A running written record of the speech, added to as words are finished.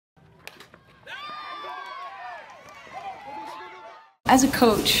As a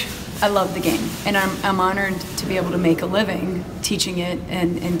coach, I love the game, and I'm honored to be able to make a living teaching it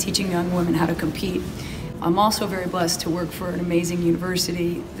and teaching young women how to compete. I'm also very blessed to work for an amazing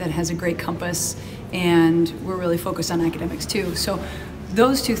university that has a great compass, and we're really focused on academics too. So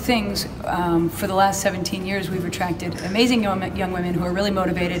those two things, for the last 17 years, we've attracted amazing young women who are really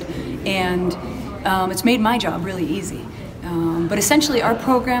motivated, and it's made my job really easy. But essentially, our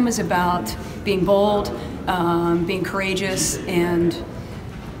program is about being bold, being courageous, and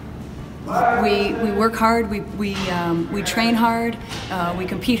we work hard, we train hard, we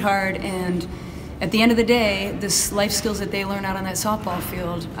compete hard, and at the end of the day, this life skills that they learn out on that softball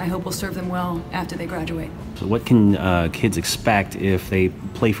field, I hope will serve them well after they graduate. So what can kids expect if they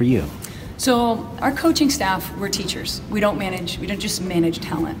play for you? So our coaching staff, we're teachers. We don't just manage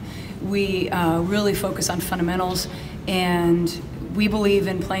talent. We really focus on fundamentals, and we believe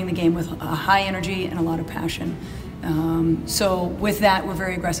in playing the game with a high energy and a lot of passion. So with that, we're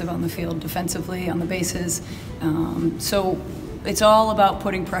very aggressive on the field, defensively, on the bases. So it's all about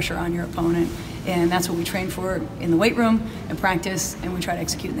putting pressure on your opponent, and that's what we train for in the weight room and practice, and we try to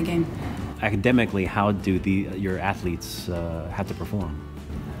execute in the game. Academically, how do your athletes have to perform?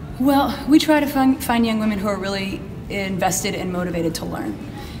 Well, we try to find young women who are really invested and motivated to learn,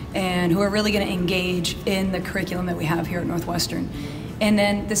 and who are really going to engage in the curriculum that we have here at Northwestern. And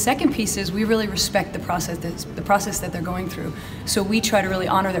then the second piece is we really respect the process that they're going through. So we try to really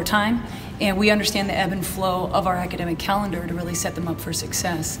honor their time, and we understand the ebb and flow of our academic calendar to really set them up for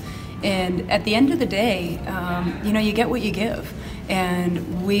success. And at the end of the day, you get what you give.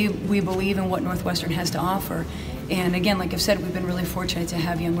 And we believe in what Northwestern has to offer. And again, like I've said, we've been really fortunate to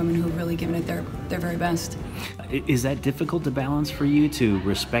have young women who've really given it their very best. Is that difficult to balance for you, to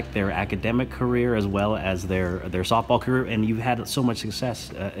respect their academic career as well as their softball career? And you've had so much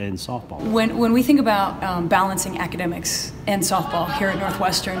success in softball. When we think about balancing academics and softball here at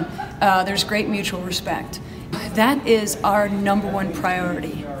Northwestern, there's great mutual respect. That is our #1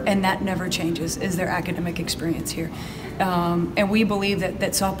 priority, and that never changes, is their academic experience here. And we believe that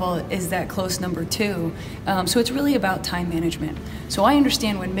softball is that close #2. So it's really about time management. So I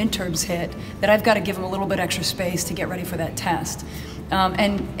understand when midterms hit that I've got to give them a little bit extra space to get ready for that test.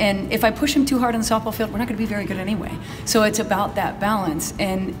 And if I push them too hard on the softball field, we're not going to be very good anyway. So it's about that balance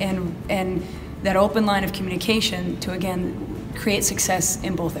and that open line of communication to, again, create success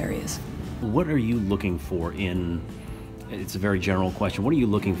in both areas. What are you looking for it's a very general question, what are you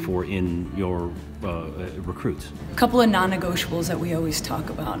looking for in your recruits? A couple of non-negotiables that we always talk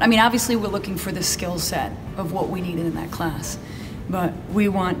about. I mean, obviously we're looking for the skill set of what we need in that class, but we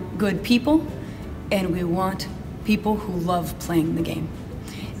want good people, and we want people who love playing the game.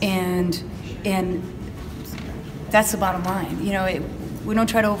 And that's the bottom line. We don't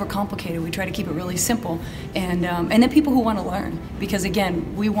try to overcomplicate it. We try to keep it really simple, and then people who want to learn. Because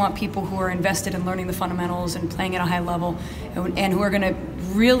again, we want people who are invested in learning the fundamentals and playing at a high level, and who are going to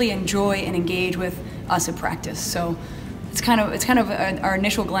really enjoy and engage with us at practice. So it's kind of our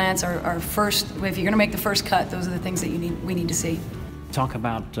initial glance, our first. If you're going to make the first cut, those are the things that we need to see. Talk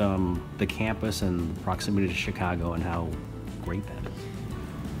about the campus and proximity to Chicago and how great that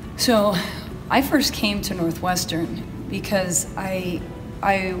is. So I first came to Northwestern because I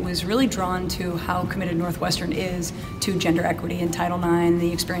was really drawn to how committed Northwestern is to gender equity and Title IX,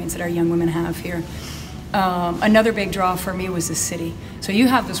 the experience that our young women have here. Another big draw for me was the city. So you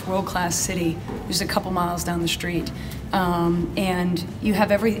have this world-class city just a couple miles down the street, and you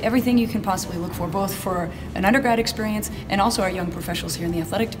have everything you can possibly look for, both for an undergrad experience and also our young professionals here in the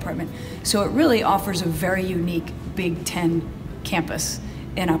athletic department. So it really offers a very unique Big Ten campus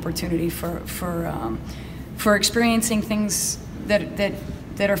and opportunity for experiencing things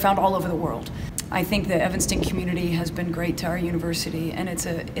that are found all over the world. I think the Evanston community has been great to our university, and it's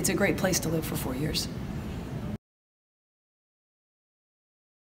a great place to live for 4 years.